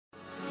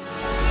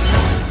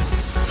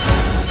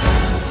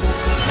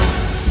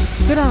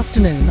Good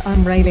afternoon,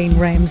 I'm Raylene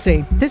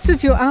Ramsey. This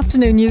is your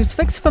afternoon news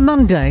fix for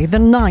Monday, the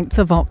 9th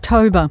of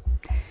October.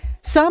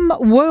 Some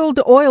world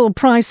oil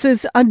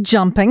prices are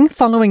jumping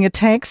following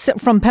attacks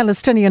from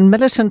Palestinian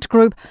militant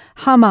group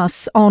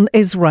Hamas on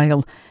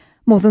Israel.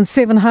 More than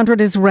 700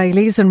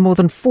 Israelis and more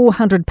than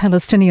 400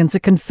 Palestinians are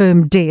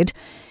confirmed dead.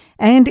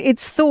 And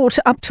it's thought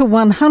up to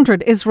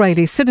 100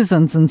 Israeli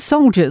citizens and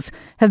soldiers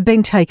have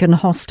been taken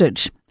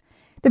hostage.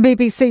 The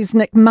BBC's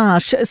Nick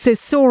Marsh says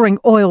soaring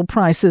oil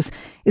prices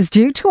is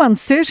due to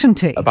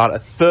uncertainty. About a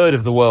third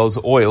of the world's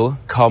oil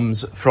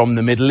comes from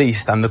the Middle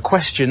East, and the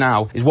question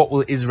now is what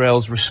will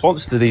Israel's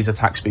response to these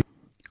attacks be?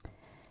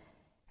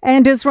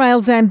 And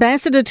Israel's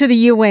ambassador to the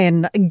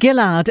UN,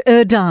 Gilad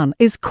Erdan,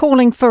 is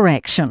calling for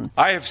action.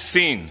 I have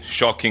seen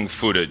shocking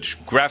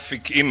footage,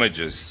 graphic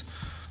images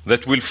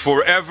that will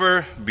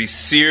forever be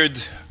seared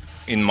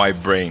in my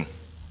brain.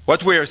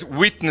 What we are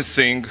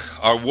witnessing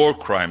are war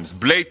crimes,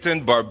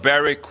 blatant,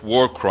 barbaric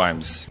war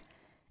crimes.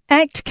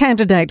 ACT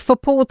candidate for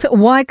Port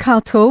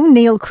Waikato,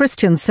 Neil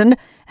Christensen,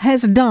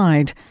 has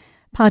died.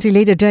 Party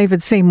leader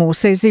David Seymour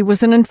says he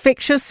was an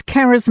infectious,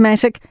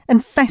 charismatic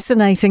and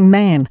fascinating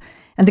man,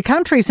 and the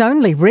country's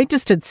only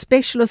registered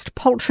specialist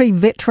poultry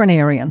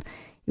veterinarian.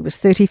 He was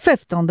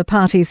 35th on the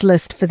party's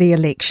list for the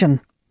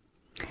election.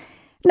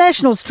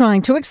 National's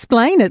trying to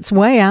explain its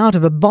way out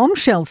of a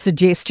bombshell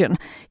suggestion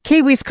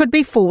Kiwis could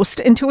be forced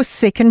into a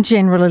second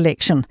general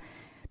election.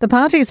 The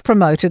party's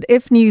promoted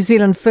if New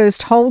Zealand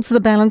First holds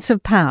the balance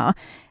of power,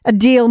 a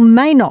deal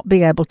may not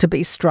be able to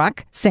be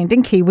struck,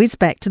 sending Kiwis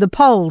back to the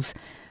polls.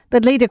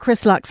 But leader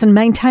Chris Luxon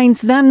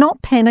maintains they're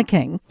not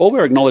panicking. All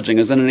we're acknowledging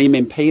is in an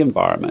MMP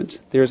environment,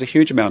 there is a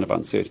huge amount of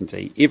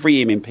uncertainty. Every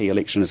MMP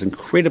election is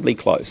incredibly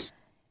close.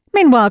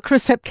 Meanwhile,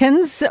 Chris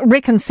Hipkins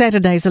reckons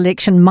Saturday's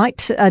election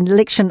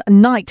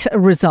night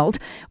result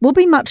will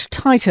be much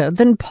tighter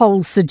than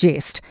polls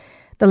suggest.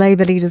 The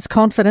Labour leader's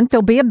confident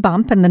there'll be a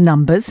bump in the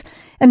numbers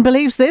and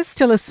believes there's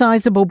still a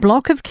sizable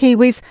block of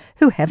Kiwis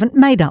who haven't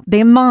made up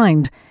their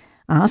mind.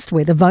 Asked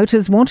whether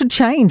voters want a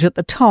change at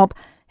the top,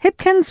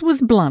 Hipkins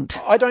was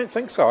blunt. I don't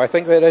think so. I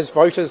think that as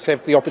voters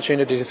have the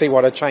opportunity to see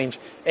what a change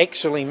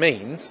actually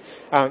means,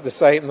 and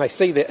they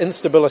see the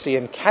instability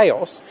and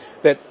chaos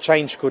that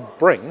change could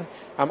bring,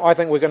 I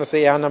think we're going to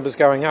see our numbers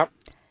going up.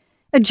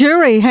 A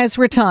jury has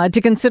retired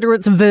to consider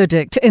its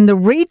verdict in the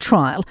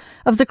retrial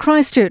of the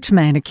Christchurch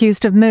man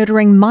accused of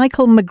murdering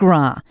Michael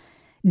McGrath.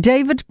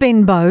 David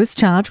Benbow's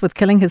charged with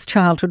killing his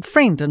childhood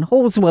friend in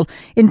Hallswell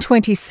in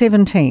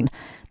 2017,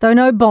 though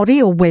no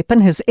body or weapon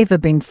has ever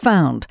been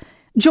found.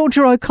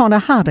 Georgia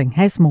O'Connor-Harding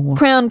has more.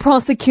 Crown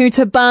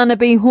Prosecutor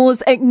Barnaby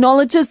Hawes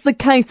acknowledges the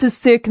case is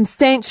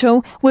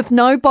circumstantial, with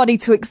no body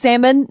to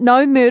examine,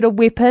 no murder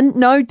weapon,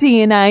 no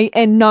DNA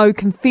and no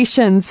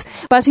confessions.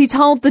 But he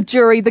told the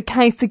jury the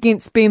case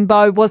against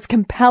Benbow was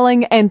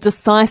compelling and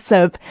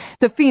decisive.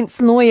 Defence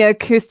lawyer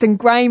Kirsten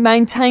Gray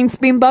maintains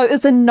Benbow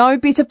is in no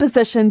better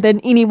position than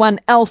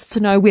anyone else to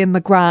know where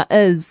McGrath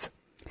is.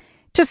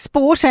 To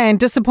sport, and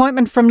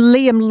disappointment from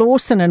Liam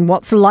Lawson in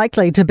what's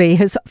likely to be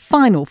his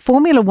final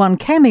Formula One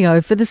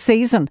cameo for the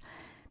season.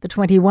 The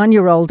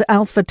 21-year-old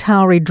Alpha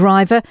Tauri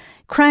driver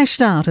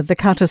crashed out of the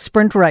Qatar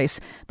sprint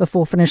race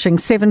before finishing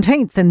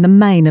 17th in the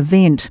main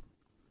event.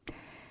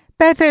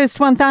 Bathurst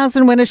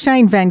 1000 winner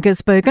Shane van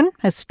Gisbergen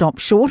has stopped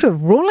short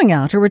of ruling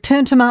out a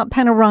return to Mount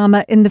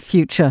Panorama in the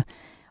future.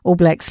 All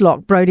Blacks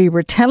lock Brodie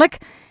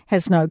Retallick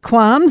has no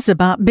qualms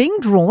about being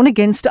drawn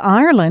against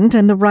Ireland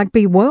in the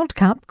Rugby World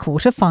Cup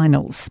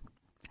quarter-finals.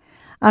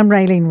 I'm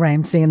Raylene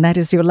Ramsey, and that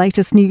is your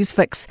latest news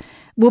fix.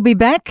 We'll be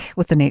back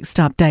with the next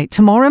update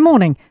tomorrow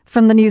morning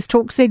from the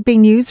Newstalk ZB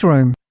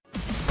newsroom.